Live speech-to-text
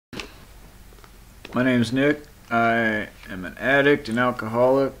My name's Nick. I am an addict and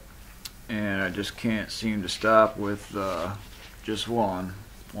alcoholic, and I just can't seem to stop with just one.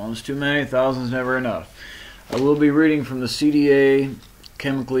 One's too many, thousands never enough. I will be reading from the CDA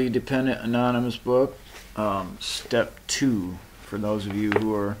Chemically Dependent Anonymous book, Step 2, for those of you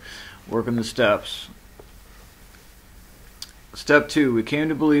who are working the steps. Step 2, we came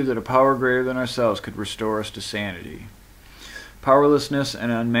to believe that a power greater than ourselves could restore us to sanity. Powerlessness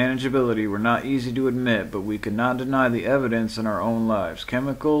and unmanageability were not easy to admit, but we could not deny the evidence in our own lives.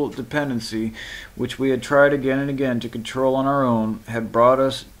 Chemical dependency, which we had tried again and again to control on our own, had brought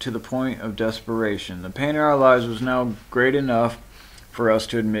us to the point of desperation. The pain in our lives was now great enough for us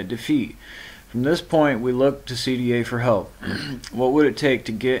to admit defeat. From this point, we looked to CDA for help. What would it take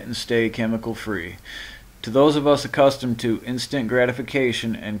to get and stay chemical free? To those of us accustomed to instant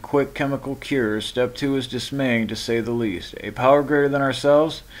gratification and quick chemical cures, Step 2 is dismaying, to say the least. A power greater than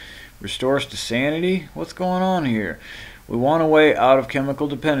ourselves? Restore us to sanity? What's going on here? We want a way out of chemical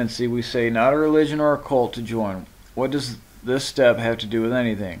dependency. We say not a religion or a cult to join. What does this step have to do with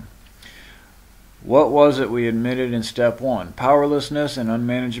anything? What was it we admitted in Step 1? Powerlessness and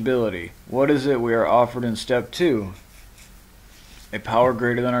unmanageability. What is it we are offered in Step 2? A power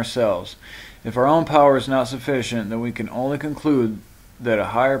greater than ourselves. If our own power is not sufficient, then we can only conclude that a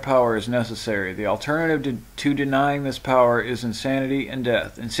higher power is necessary. The alternative to denying this power is insanity and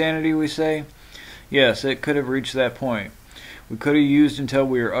death. Insanity, we say? Yes, it could have reached that point. We could have used until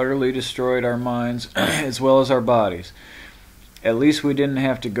we were utterly destroyed our minds as well as our bodies. At least we didn't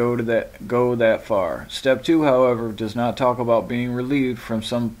have to go that far. Step 2, however, does not talk about being relieved from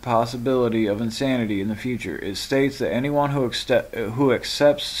some possibility of insanity in the future. It states that anyone who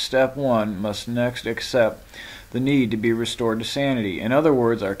accepts Step 1 must next accept the need to be restored to sanity. In other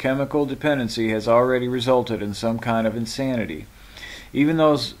words, our chemical dependency has already resulted in some kind of insanity. Even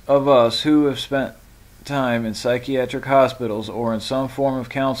those of us who have spent time in psychiatric hospitals or in some form of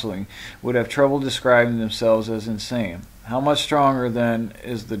counseling would have trouble describing themselves as insane. How much stronger, then,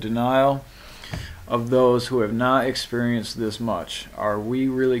 is the denial of those who have not experienced this much? Are we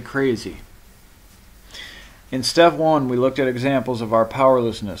really crazy? In Step 1, we looked at examples of our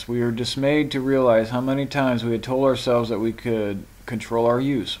powerlessness. We were dismayed to realize how many times we had told ourselves that we could control our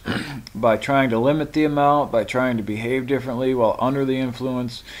use. By trying to limit the amount, by trying to behave differently while under the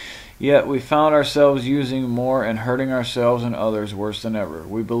influence. Yet we found ourselves using more and hurting ourselves and others worse than ever.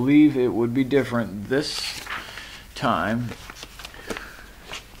 We believe it would be different this time,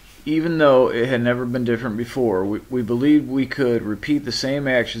 even though it had never been different before. We believed we could repeat the same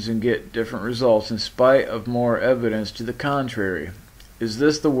actions and get different results in spite of more evidence to the contrary. Is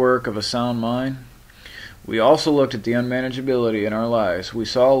this the work of a sound mind? We also looked at the unmanageability in our lives. We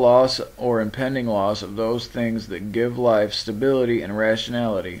saw loss or impending loss of those things that give life stability and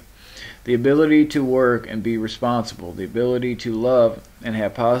rationality. The ability to work and be responsible, the ability to love and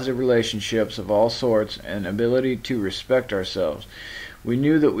have positive relationships of all sorts, and ability to respect ourselves. We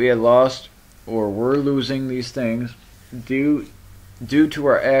knew that we had lost or were losing these things due to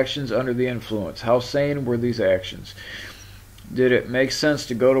our actions under the influence. How sane were these actions? Did it make sense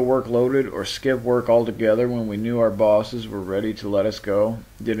to go to work loaded or skip work altogether when we knew our bosses were ready to let us go?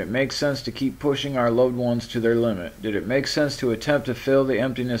 Did it make sense to keep pushing our loved ones to their limit? Did it make sense to attempt to fill the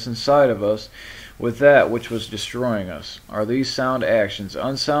emptiness inside of us with that which was destroying us? Are these sound actions?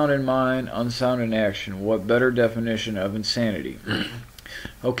 Unsound in mind, unsound in action. What better definition of insanity?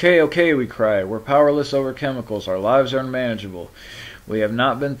 Okay, we cry. We're powerless over chemicals. Our lives are unmanageable. We have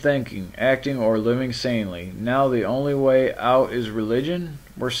not been thinking, acting, or living sanely. Now the only way out is religion?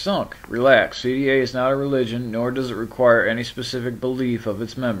 We're sunk. Relax. CDA is not a religion, nor does it require any specific belief of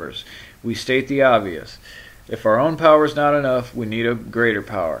its members. We state the obvious. If our own power is not enough, we need a greater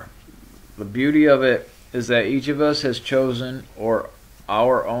power. The beauty of it is that each of us has chosen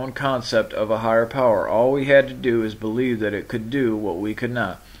our own concept of a higher power. All we had to do is believe that it could do what we could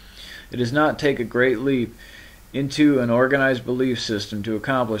not. It does not take a great leap into an organized belief system to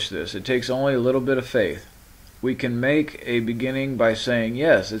accomplish this. It takes only a little bit of faith. We can make a beginning by saying,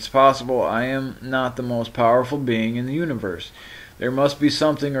 yes, it's possible I am not the most powerful being in the universe. There must be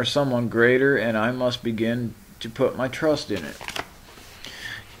something or someone greater, and I must begin to put my trust in it.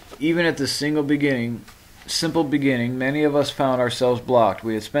 Even at this simple beginning, many of us found ourselves blocked.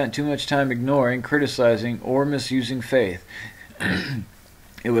 We had spent too much time ignoring, criticizing, or misusing faith.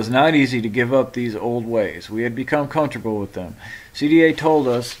 It was not easy to give up these old ways. We had become comfortable with them. CDA told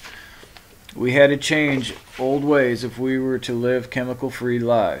us we had to change old ways if we were to live chemical-free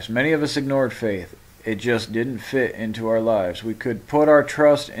lives. Many of us ignored faith. It just didn't fit into our lives. We could put our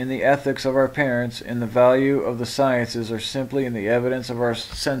trust in the ethics of our parents, in the value of the sciences, or simply in the evidence of our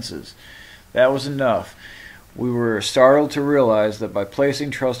senses. That was enough. We were startled to realize that by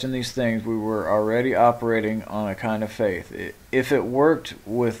placing trust in these things, we were already operating on a kind of faith. If it worked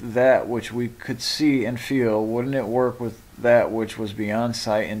with that which we could see and feel, wouldn't it work with that which was beyond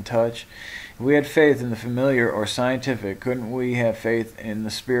sight and touch? If we had faith in the familiar or scientific, couldn't we have faith in the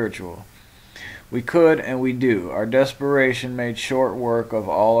spiritual? We could, and we do. Our desperation made short work of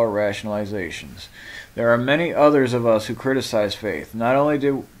all our rationalizations. There are many others of us who criticize faith. Not only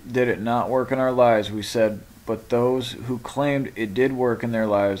did it not work in our lives, we said, but those who claimed it did work in their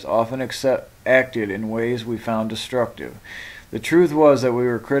lives often acted in ways we found destructive. The truth was that we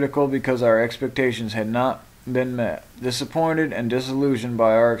were critical because our expectations had not been met. Disappointed and disillusioned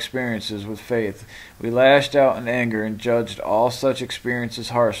by our experiences with faith, we lashed out in anger and judged all such experiences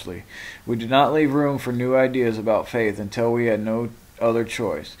harshly. We did not leave room for new ideas about faith until we had no other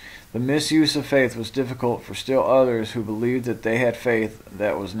choice. The misuse of faith was difficult for still others who believed that they had faith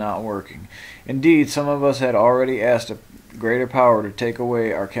that was not working. Indeed, some of us had already asked a greater power to take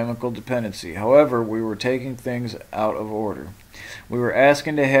away our chemical dependency. However, we were taking things out of order. We were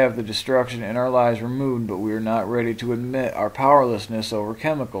asking to have the destruction in our lives removed, but we were not ready to admit our powerlessness over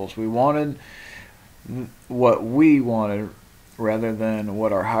chemicals. We wanted what we wanted rather than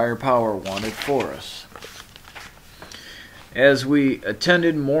what our higher power wanted for us. As we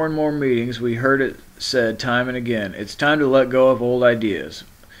attended more and more meetings, we heard it said time and again, it's time to let go of old ideas.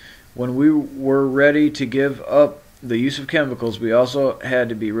 When we were ready to give up the use of chemicals, we also had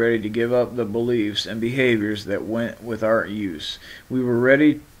to be ready to give up the beliefs and behaviors that went with our use. We were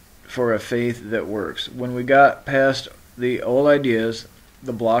ready for a faith that works. When we got past the old ideas,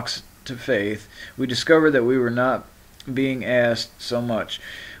 the blocks to faith, we discovered that we were not being asked so much.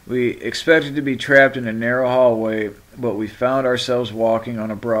 We expected to be trapped in a narrow hallway, but we found ourselves walking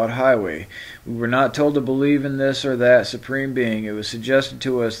on a broad highway. We were not told to believe in this or that supreme being. It was suggested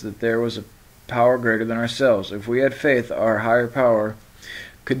to us that there was a power greater than ourselves. If we had faith, our higher power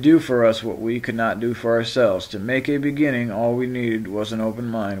could do for us what we could not do for ourselves. To make a beginning, all we needed was an open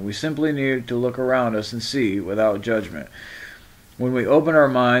mind. We simply needed to look around us and see without judgment. When we opened our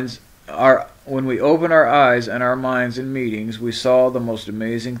eyes and our minds in meetings, we saw the most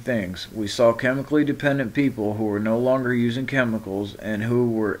amazing things. We saw chemically dependent people who were no longer using chemicals and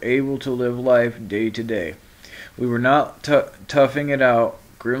who were able to live life day to day. We were not toughing it out,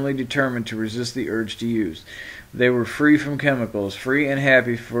 grimly determined to resist the urge to use. They were free from chemicals, free and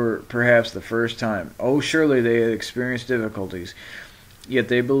happy for perhaps the first time. Oh, surely they had experienced difficulties, yet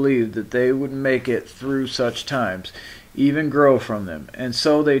they believed that they would make it through such times, even grow from them, and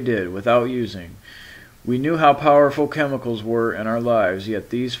so they did, without using. We knew how powerful chemicals were in our lives,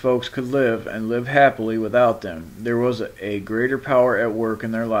 yet these folks could live, and live happily without them. There was a greater power at work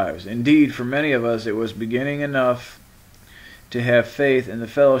in their lives. Indeed, for many of us it was beginning enough to have faith in the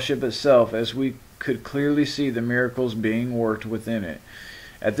fellowship itself, as we could clearly see the miracles being worked within it.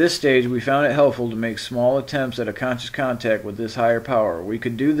 At this stage, we found it helpful to make small attempts at a conscious contact with this higher power. We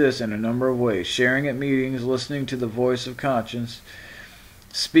could do this in a number of ways: sharing at meetings, listening to the voice of conscience,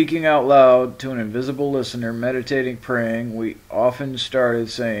 speaking out loud to an invisible listener, meditating, praying. We often started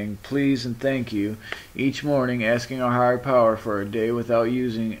saying please and thank you each morning, asking our higher power for a day without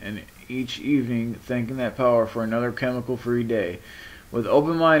using, and each evening thanking that power for another chemical-free day. With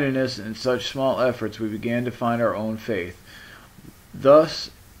open-mindedness and such small efforts, we began to find our own faith.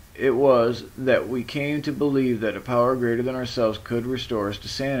 Thus it was that we came to believe that a power greater than ourselves could restore us to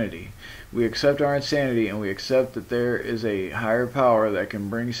sanity. We accept our insanity, and we accept that there is a higher power that can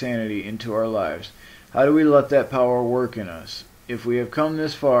bring sanity into our lives. How do we let that power work in us? If we have come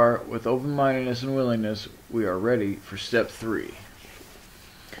this far with open-mindedness and willingness, we are ready for step 3.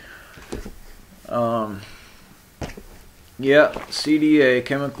 CDA,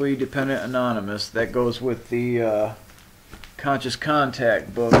 Chemically Dependent Anonymous. That goes with the Conscious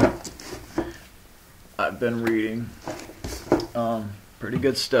Contact book I've been reading. Pretty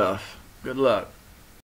good stuff. Good luck.